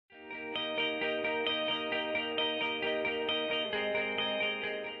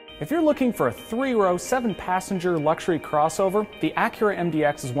If you're looking for a 3-row, 7-passenger luxury crossover, the Acura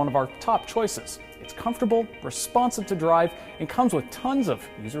MDX is one of our top choices. It's comfortable, responsive to drive, and comes with tons of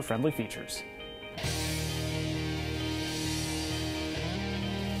user-friendly features.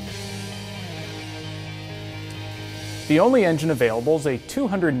 The only engine available is a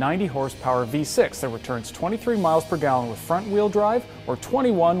 290 horsepower V6 that returns 23 miles per gallon with front-wheel drive or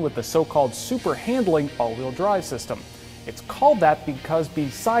 21 with the so-called super handling all-wheel drive system. It's called that because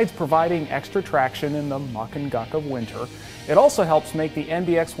besides providing extra traction in the muck and gunk of winter, it also helps make the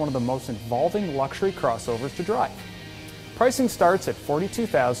MDX one of the most involving luxury crossovers to drive. Pricing starts at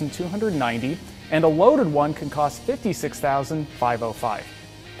 $42,290 and a loaded one can cost $56,505.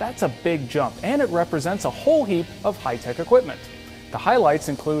 That's a big jump, and it represents a whole heap of high-tech equipment. The highlights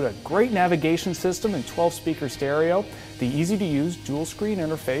include a great navigation system and 12-speaker stereo, the easy-to-use dual-screen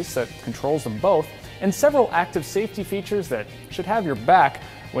interface that controls them both, and several active safety features that should have your back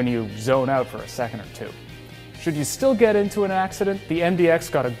when you zone out for a second or two. Should you still get into an accident, the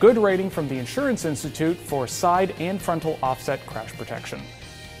MDX got a good rating from the Insurance Institute for side and frontal offset crash protection.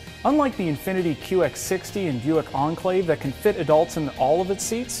 Unlike the Infiniti QX60 and Buick Enclave that can fit adults in all of its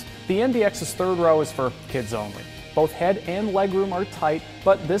seats, the MDX's third row is for kids only. Both head and legroom are tight,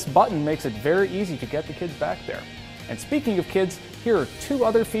 but this button makes it very easy to get the kids back there. And speaking of kids, here are 2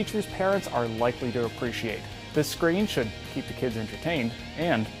 other features parents are likely to appreciate. This screen should keep the kids entertained,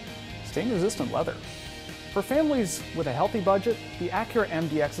 and stain-resistant leather. For families with a healthy budget, the Acura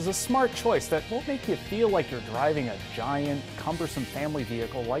MDX is a smart choice that won't make you feel like you're driving a giant, cumbersome family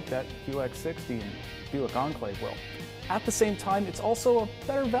vehicle like that QX60 and Buick Enclave will. At the same time, it's also a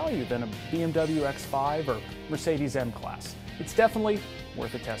better value than a BMW X5 or Mercedes M-Class. It's definitely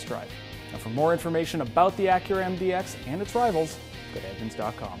worth a test drive. Now for more information about the Acura MDX and its rivals, go to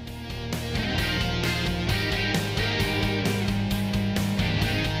Edmunds.com.